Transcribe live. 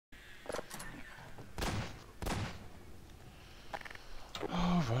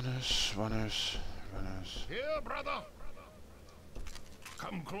Runners, runners, runners. Here, brother.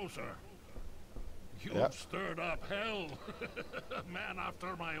 Come closer. You've Yep. stirred up hell. A man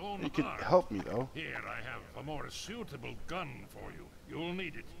after my own You can heart. help me though. Here I have a more suitable gun for you. You'll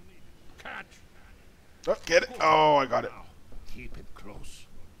need it. Catch. Oh, get it. Oh, I got it. Now, keep it close.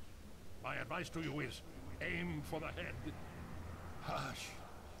 My advice to you is aim for the head. Hush.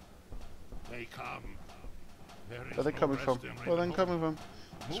 They come. There is Where are they no coming rest from? in Where are they Ravenholm. coming from?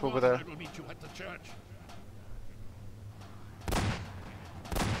 It's Move over on, there. I will meet you at the church.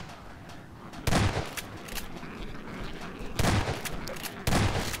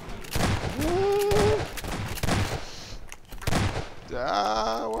 Where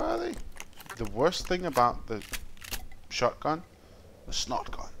are they? The worst thing about the shotgun, the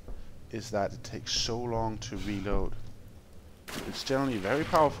snot gun, is that it takes so long to reload. It's generally very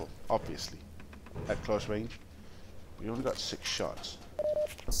powerful, obviously, at close range. We only got 6 shots.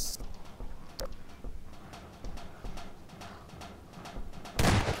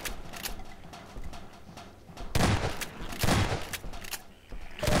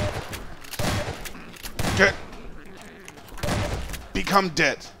 Get! Become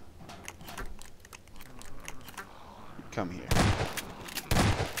dead! Come here.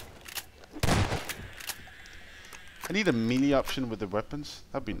 I need a melee option with the weapons.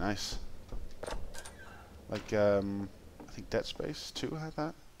 That'd be nice. Like, I think Dead Space 2 had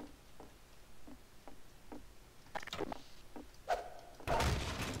that.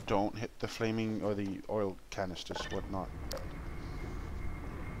 Don't hit the flaming or the oil canisters, whatnot.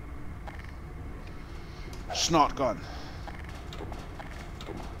 Snot gun.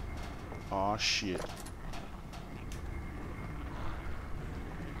 Aw, shit.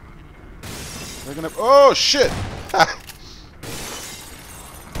 They're gonna. Oh, shit!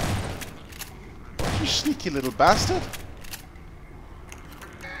 You sneaky little bastard!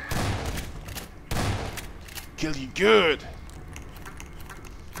 Kill you good!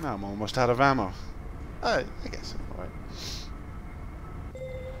 Now I'm almost out of ammo. I guess I'm alright.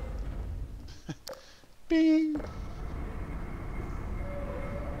 Bing!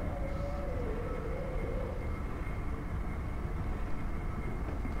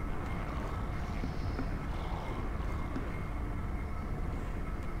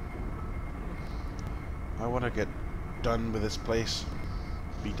 I want to get done with this place.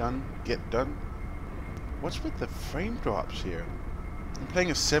 Be done? Get done? What's with the frame drops here? I'm playing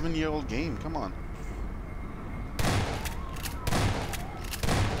a 7-year-old game, come on.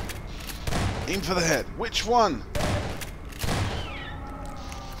 Aim for the head. Which one?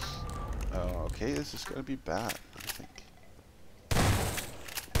 Oh, okay, this is gonna be bad, I think.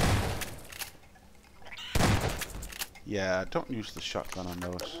 Yeah, don't use the shotgun on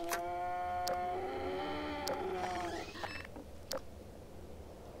those.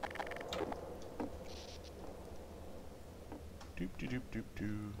 Doop doop doop doop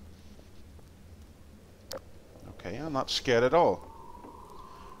doo. Okay, I'm not scared at all.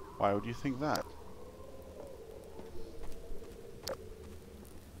 Why would you think that?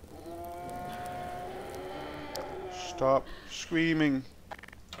 Stop screaming.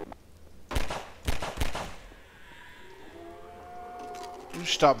 You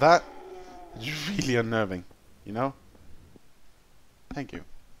stop that. It's really unnerving, you know? Thank you.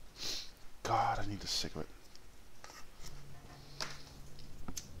 God, I need a cigarette.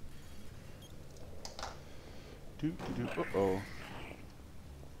 Uh-oh.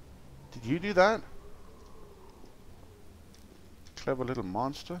 Did you do that? Clever little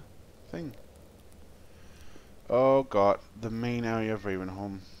monster thing. Oh god, the main area of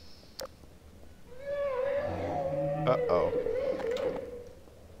Ravenholm. Uh-oh.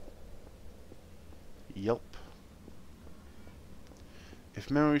 Yelp. If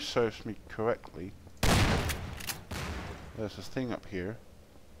memory serves me correctly, there's this thing up here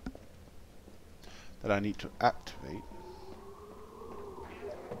that I need to activate.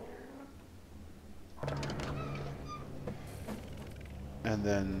 And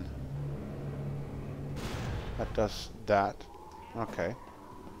then that does that. Okay.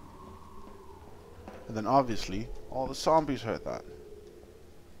 And then obviously all the zombies heard that.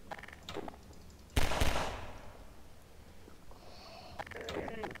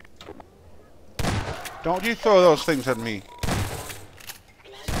 Don't you throw those things at me.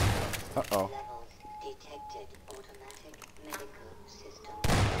 Uh-oh.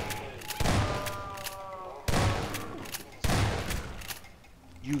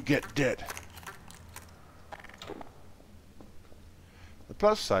 You get dead. The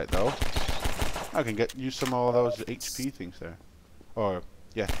plus side though, I can use some of those HP things there. Or,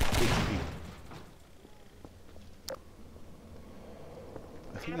 yeah, HP.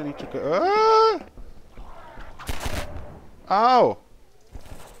 think I need to go. Ow!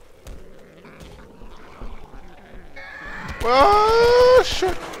 Oh,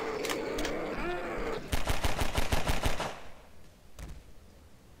 shit!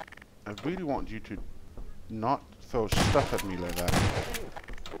 I really want you to not throw stuff at me like that.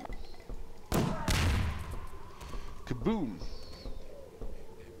 Kaboom!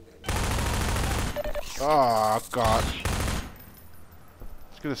 Oh, God.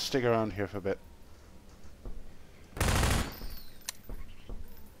 Just gonna stick around here for a bit.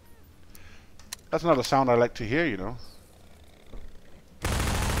 That's not a sound I like to hear, you know.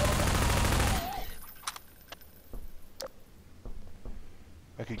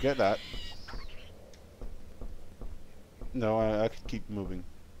 I could get that. No, I could keep moving.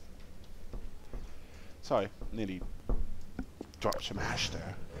 Sorry, nearly dropped some hash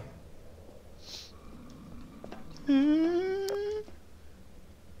there.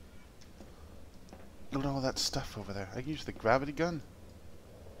 Look at all that stuff over there. I can use the gravity gun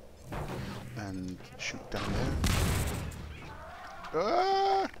and shoot down there.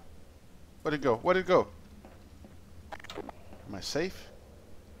 Ah! Where'd it go? Where'd it go? Am I safe?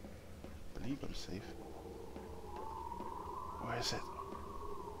 I believe I'm safe. Where is it?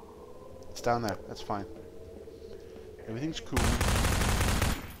 It's down there. That's fine. Everything's cool.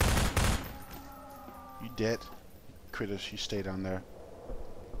 You dead. Critters, you stay down there.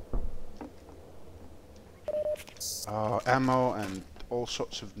 Ammo and all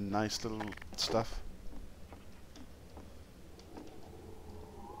sorts of nice little stuff.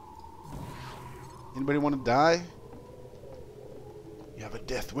 Anybody want to die? You have a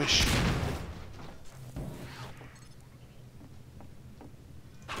death wish.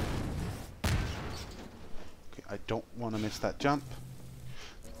 Okay, I don't want to miss that jump.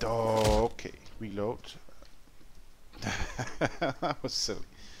 Okay, reload. That was silly.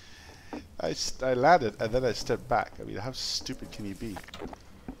 I landed and then I stepped back. I mean, how stupid can you be?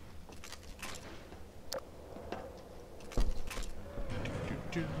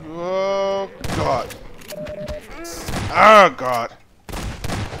 Oh God! Oh God!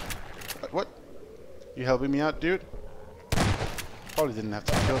 What? You helping me out, dude? Probably didn't have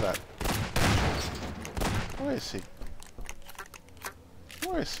to kill that. Where is he?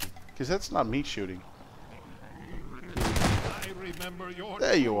 Where is he? Because that's not me shooting.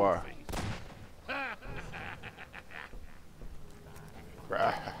 There you are.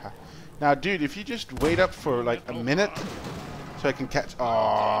 Now, dude, if you just wait up for like a minute, so I can catch.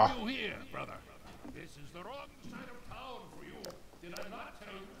 Aww. This is the wrong side of town for you. Did I not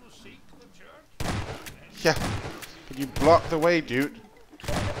tell you to seek the church? Yeah. Can you block the way, dude?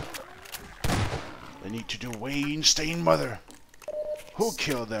 They need to do Wayne Stain Mother. Who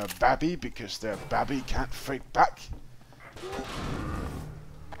killed their babby because their babby can't fight back?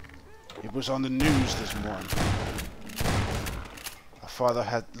 It was on the news this morning. Our father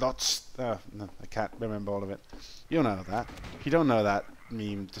had lots. No, I can't remember all of it. You know that. If you don't know that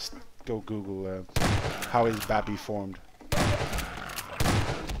meme, just go Google how his babby formed.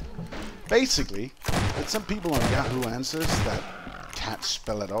 Basically, it's some people on Yahoo Answers that can't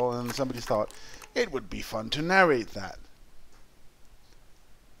spell it all, and somebody thought it would be fun to narrate that.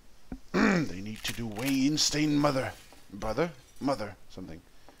 They need to do Wayne Stain Mother. Mother, something.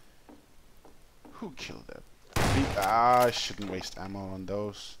 Who killed that? I shouldn't waste ammo on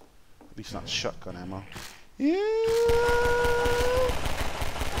those. At least not shotgun ammo. Yeah.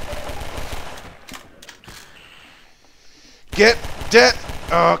 Get dead!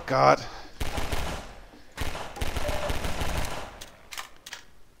 Oh God.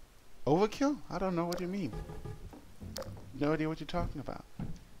 Overkill? I don't know what you mean. No idea what you're talking about.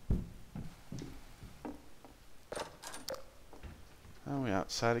 And we're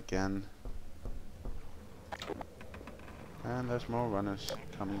outside again. And there's more runners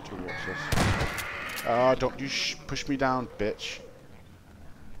coming towards us. Oh, don't you push me down, bitch.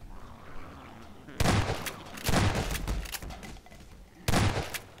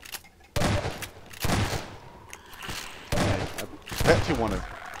 I bet you want to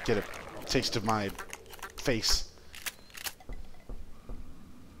get a taste of my face.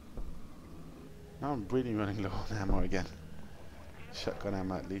 Now I'm really running low on ammo again. Shotgun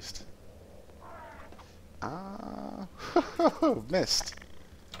ammo at least. Ah, missed.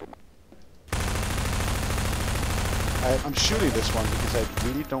 I'm shooting this one because I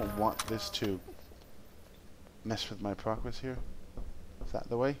really don't want this to mess with my progress here. Is that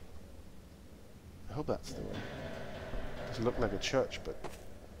the way? I hope that's the way. Doesn't look like a church, but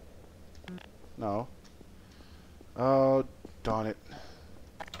no. Oh, darn it.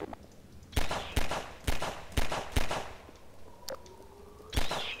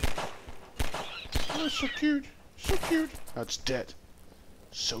 so cute. So cute. Oh, it's dead.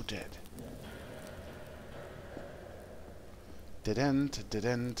 So dead. Dead end, dead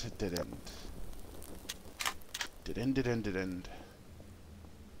end, dead end. Dead end, dead end, dead end.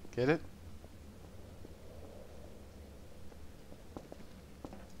 Get it?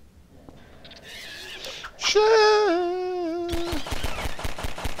 Shit!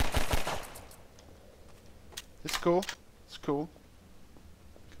 It's cool. It's cool.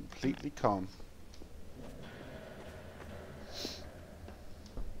 Completely calm.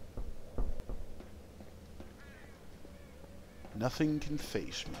 Nothing can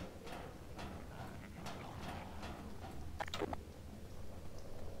face me.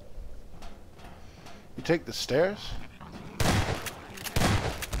 You take the stairs?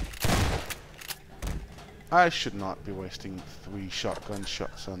 I should not be wasting 3 shotgun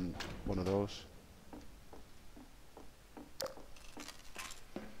shots on one of those.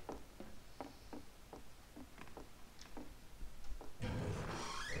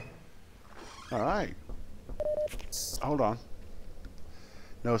 Alright. Hold on.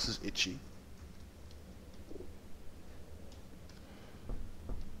 Nose is itchy.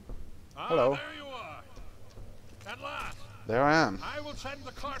 Hello. There you are. At last. There I am. I will send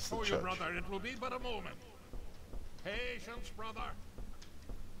the cart for you, church. brother. It will be but a moment. Patience, brother.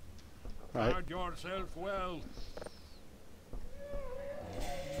 Right. Guard yourself well.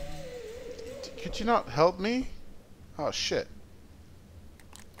 Could you not help me? Oh shit.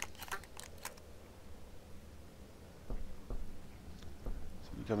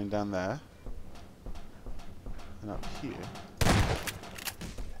 Somebody coming down there. And up here.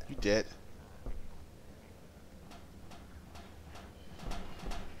 You dead.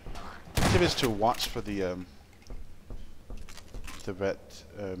 Tip is to watch for the red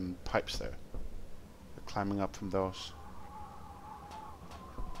pipes there. They're climbing up from those.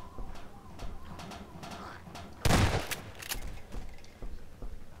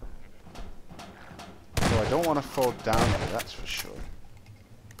 So I don't want to fall down here, that's for sure.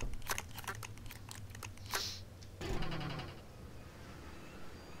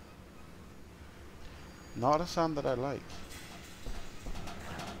 Not a sound that I like.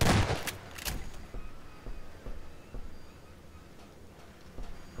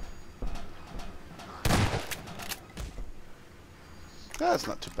 That's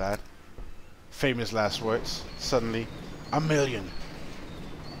not too bad. Famous last words. Suddenly, 1 million.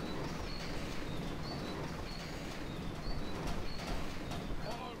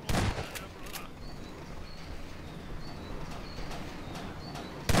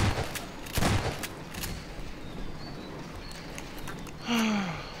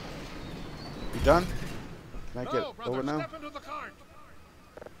 You done? Can I get No, brother, over now? step into the cart.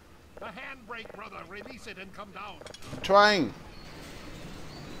 The handbrake, brother. Release it and come down. I'm trying.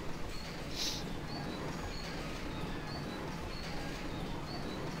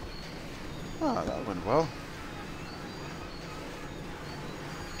 Ah, that went well.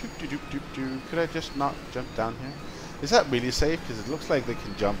 Doop, doop, doop, doop. Could I just not jump down here? Is that really safe? Because it looks like they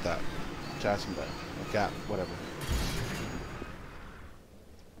can jump that chasm there. A gap, whatever.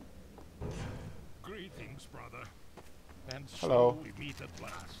 Greetings, brother. And so Hello. we meet at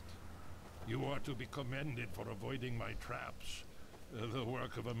last. You are to be commended for avoiding my traps. The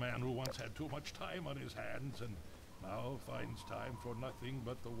work of a man who once had too much time on his hands and now finds time for nothing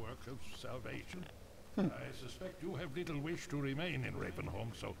but the work of salvation. I suspect you have little wish to remain in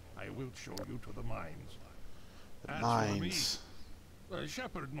Ravenholm, so I will show you to the mines. As Mines. for me, a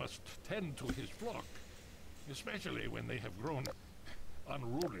shepherd must tend to his flock, especially when they have grown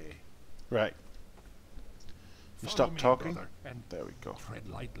unruly. Right. You Follow stop me, talking? brother, and There we go. tread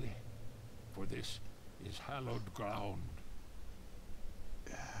lightly, for this is hallowed ground.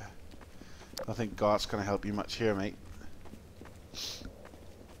 I think God's gonna help you much here, mate.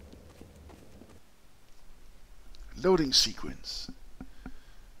 Loading sequence.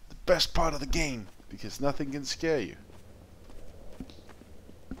 The best part of the game, because nothing can scare you.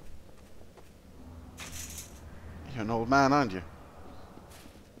 You're an old man, aren't you?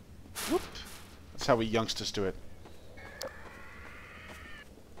 Whoop. That's how we youngsters do it.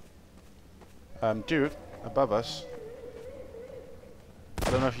 Dude, above us.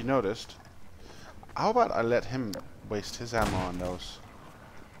 I don't know if you noticed. How about I let him waste his ammo on those?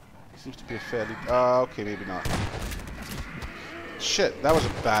 Seems to be a fairly... okay, maybe not. Shit, that was a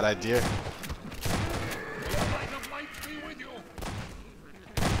bad idea. May the light of light be with you.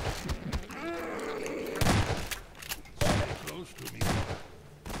 Stay close to me, brother.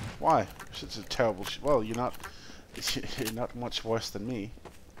 Why? Such a terrible... well, you're not... you're not much worse than me.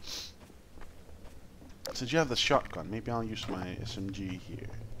 Since you have the shotgun, maybe I'll use my SMG here.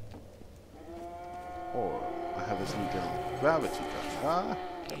 Or I have this neat little gravity gun. Ah,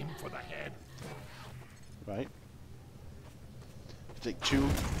 Aim for the head. right. Take 2.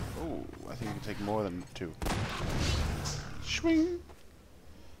 Oh, I think we can take more than 2. Swing.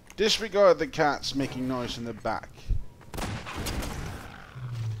 Disregard the cats making noise in the back.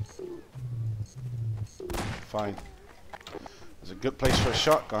 Fine. There's a good place for a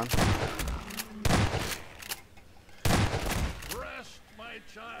shotgun. Rest, my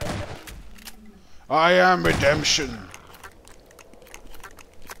child. I am redemption.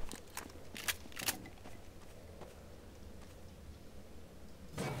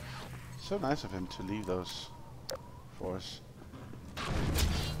 So nice of him to leave those for us.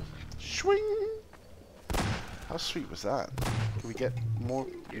 Swing! How sweet was that? Can we get more?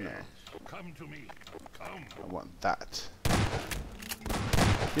 No. Come to me. Come. I want that.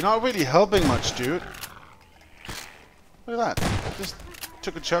 You're not really helping much, dude. Look at that. Just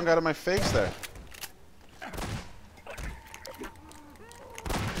took a chunk out of my face there. There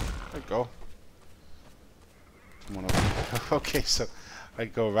you go. Come on over. Okay, so I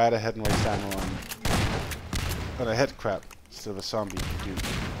go right ahead and waste ammo on a head crab instead of a zombie, dude.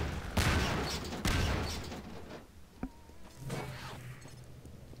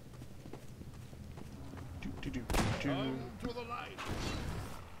 Come to the light.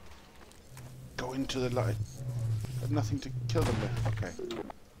 Go into the light. Got nothing to kill them with. Okay.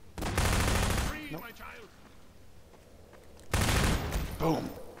 Free, Nope. my child. Boom.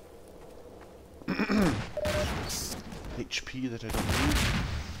 HP that I don't need.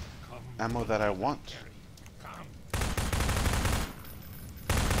 Come. Ammo that I want. Come.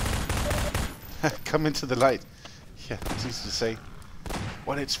 Come into the light. Yeah, it's easy to say.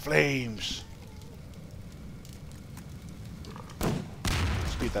 When it's flames.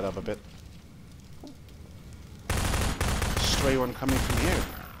 Speed that up a bit. Stray one coming from here.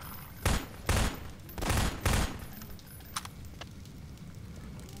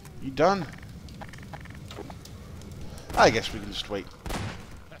 You done? I guess we can just wait.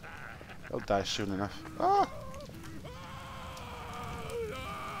 They'll die soon enough. Ah!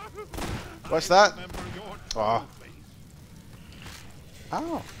 What's that? Oh.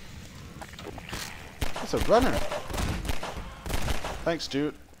 Ow. That's a runner. Thanks,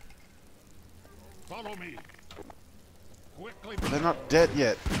 dude. Follow me. Quickly. They're not dead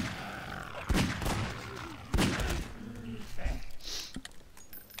yet.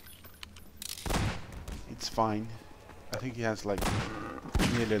 It's fine. I think he has like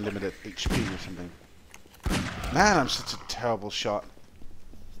nearly unlimited HP or something. Man, I'm such a terrible shot.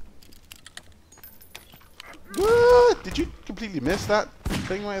 What? Did you completely miss that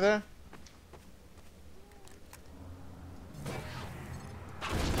thing right there?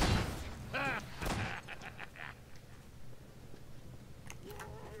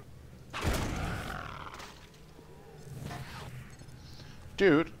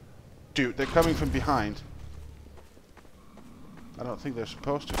 Dude, they're coming from behind. I don't think they're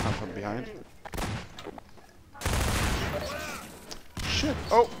supposed to come from behind. Shit.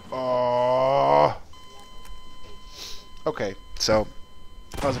 Oh. Okay, so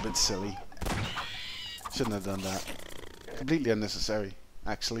that was a bit silly. Shouldn't have done that. Completely unnecessary,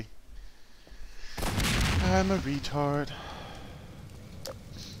 actually. I'm a retard.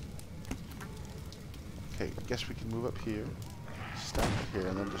 Okay, I guess we can move up here. Stand up here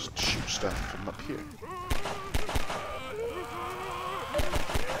and then just shoot stuff from up here.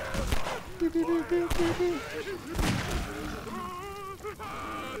 Beep, beep, beep, beep, beep, beep.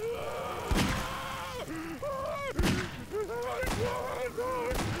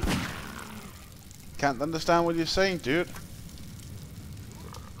 Can't understand what you're saying, dude.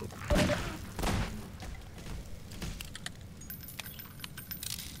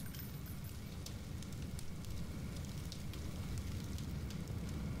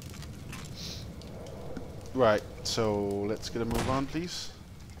 Right, so let's get a move on, please.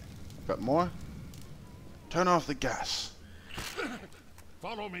 Got more? Turn off the gas.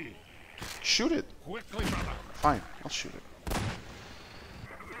 Follow me. Shoot it. Quickly, brother. Fine, I'll shoot it.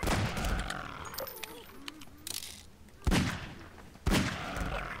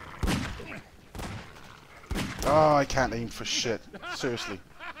 Oh, I can't aim for shit. Seriously.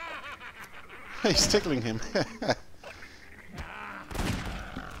 He's tickling him.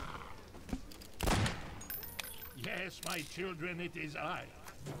 Yes, my children, it is I.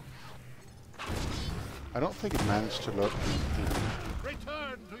 I don't think it managed to load.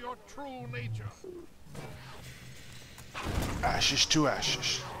 Return to your true nature. Ashes to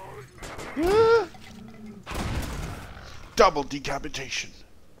ashes. Ah! Double decapitation.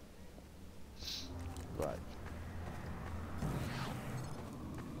 Right.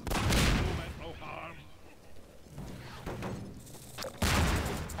 You meant no harm.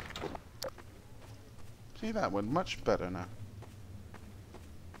 See, that went much better now.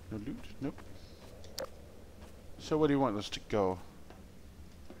 No loot? Nope. So where do you want us to go?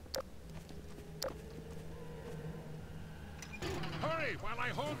 Hurry while I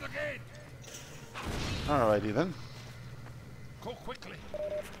hold the gate! Alrighty then. Go quickly.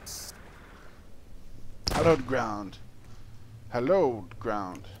 Hallowed ground. Hallowed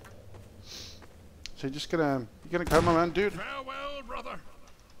ground. So you're gonna come around, dude? Farewell, brother.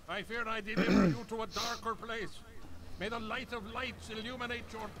 I fear I deliver you to a darker place. May the light of lights illuminate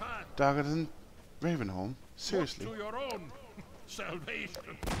your path. Darker than Ravenholm? Seriously? Look to your own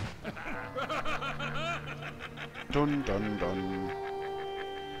salvation. Dun dun dun.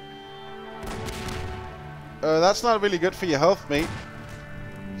 That's not really good for your health, mate.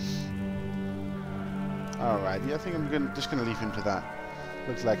 Alrighty, I think I'm just gonna leave him to that.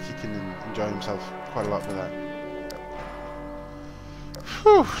 Looks like he can enjoy himself quite a lot with that.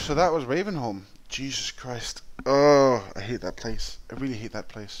 Whew, so that was Ravenholm. Jesus Christ. Oh, I hate that place. I really hate that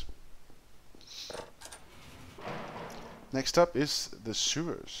place. Next up is the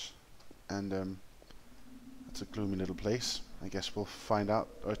sewers. And that's a gloomy little place. I guess we'll find out,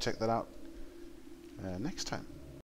 or check that out next time.